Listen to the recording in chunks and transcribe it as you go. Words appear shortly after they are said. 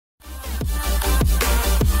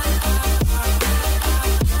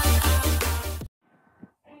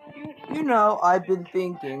I've been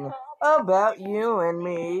thinking about you and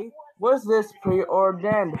me. Was this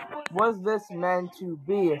preordained? Was this meant to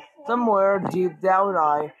be? Somewhere deep down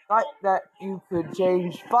I thought that you could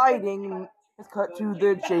change. Fighting. Let's cut to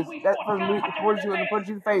the chase. That punch you in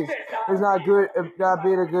the face. There's not good, not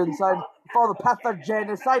being a good side. Follow the path of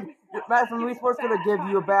genocide. Matt from Esports gonna give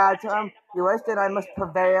you a bad time. You rested, I must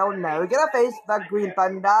prevail. Now you gotta face the green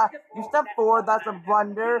thunder. You step forward, that's a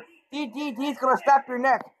blunder. DDD's gonna snap your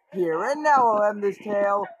neck. Here and now I'll end this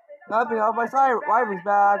tale. Nothing off my side, rival's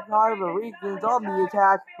back. However, regions on the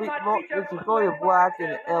attack. It's a fully black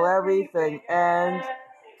and everything ends.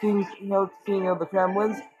 King of the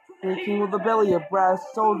Kremlins. The king with the belly of brass.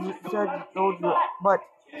 Soldier, but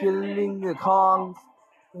killing the Kongs.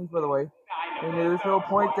 Thanks, by the way. And there's no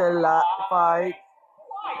point to fight.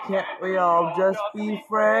 Can't we all just be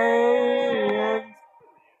friends?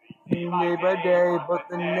 Day by day, but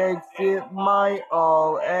the next it might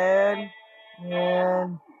all end.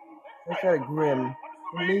 And that's kind of grim.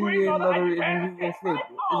 Maybe another escape.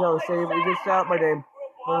 As I was saying, we just shout my name.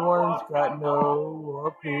 No one's got no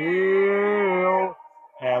appeal.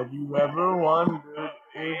 Have you ever wondered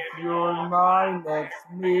if you're my next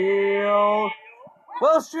meal?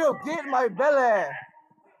 Well, sure, get in my belly.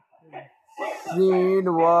 Seen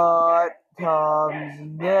what comes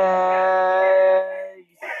next.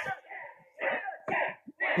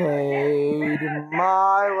 Paid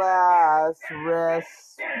my last respects.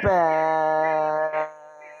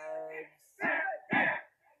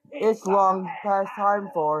 It's long past time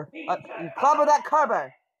for clobber that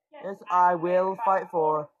carbon. Yes, I will fight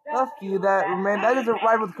for the few that remain. That doesn't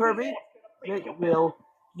rhyme with Kirby. It will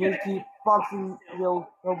just keep boxing. He'll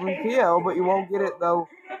probably KO, but you won't get it though.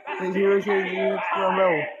 The hero says it's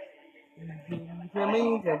Rambo. The king of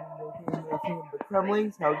the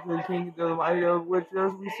Kremlins, how to the king of the might of which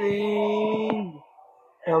there's we sing.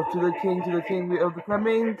 Hail to the king of the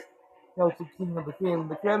Kremlins. Hail to the king of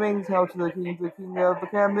the Kremlins. Hail to the king of the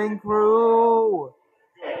Kremlin crew.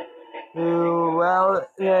 Who will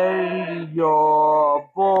end your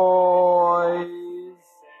boys?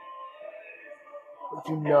 But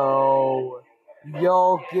you know,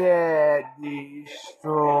 you'll get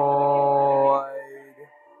destroyed.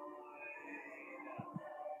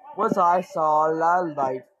 Once I saw a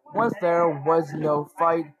light, once there was no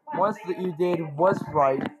fight, once that you did was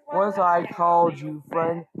right, once I called you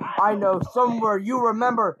friend, I know somewhere you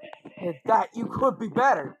remember that you could be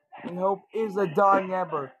better, and hope is a dying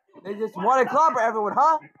ember. They just want to clobber everyone,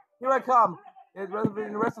 huh? Here I come, and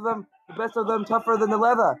the rest of them, the best of them tougher than the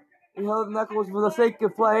leather. We held knuckles for the sake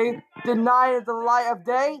of play, denied the light of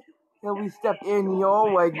day, till we stepped in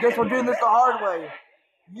your way. Guess we're doing this the hard way.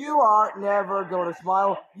 You are never going to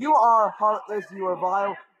smile. You are heartless. You are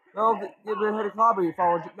vile. No, you never had a clobber. You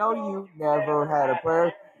followed. No, you never had a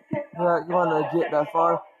prayer. You're not going to get that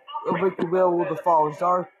far. You'll break the will with the falling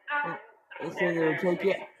star. It's saying to take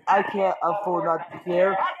it. I can't afford not to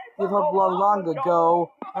care. Give up long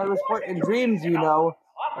ago. I was put in dreams, you know.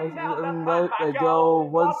 And let it go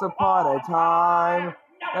once upon a time.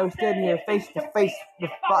 I was standing here face to face,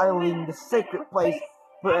 defiling the sacred place.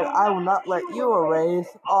 But I will not let you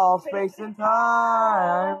erase all space and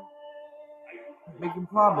time. Making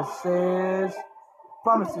promises.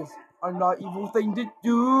 Promises are not evil thing to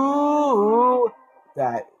do.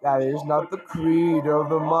 That is not the creed of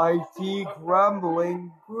the mighty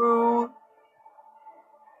crumbling crew.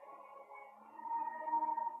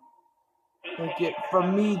 Take it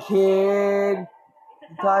from me, kid.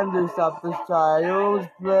 Time to stop this child's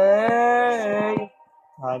play.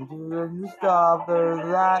 Time to stop there.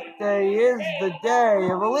 That day is the day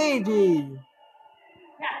of Luigi.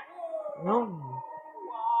 Oh.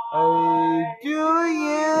 Do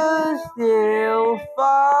you still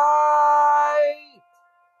fight?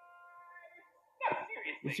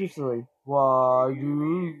 Seriously, why do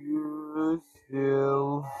you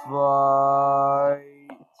still fight?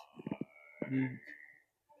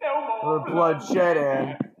 No more bloodshed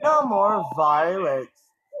and no more violence.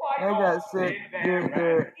 I gotta sit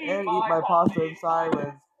there and eat my pasta in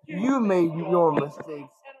silence. You made your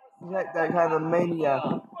mistakes. You had that kind of mania.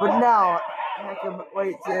 But now, I can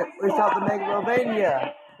wait to stop the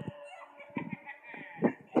Wrongalovania.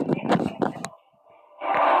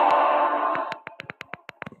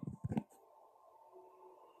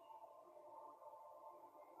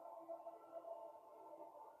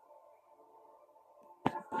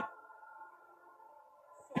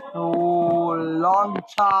 Oh, long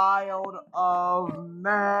child of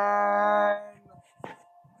man.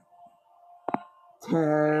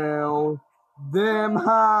 Tell them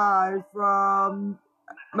hi from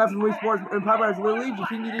Matt from Wii Sports and Power as Lily,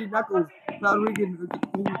 King Knuckles, not Regan,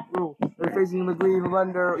 rule. There's facing the green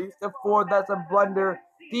blender. You step forward, that's a blunder.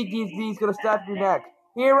 DGZ's gonna snap your neck.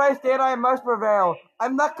 Here I stand, I must prevail.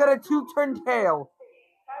 I'm not gonna turn tail.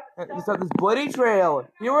 You start this bloody trail.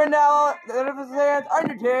 You are now the end of his hands,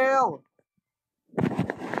 Undertale.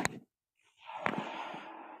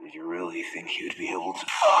 Did you really think you'd be able to?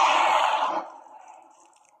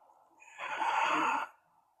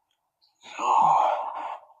 So,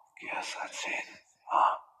 guess that's it,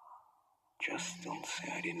 huh? Just don't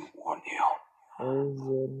say I didn't warn you.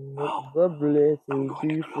 Well, the bliss I'm is going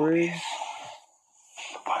to be free.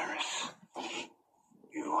 Papyrus,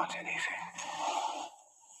 you want anything?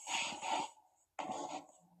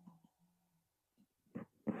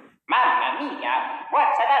 Mamma mia,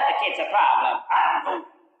 what's another kid's a problem? I don't know.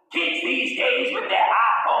 Kids these days with their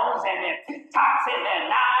iPhones and their TikToks and their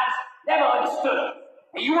knives, never understood them.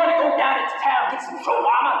 And you want to go down into town and get some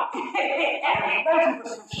shawarma? And imagine for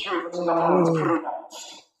some sure that the horns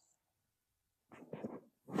pronounced.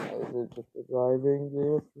 Is it just a driving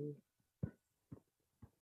game?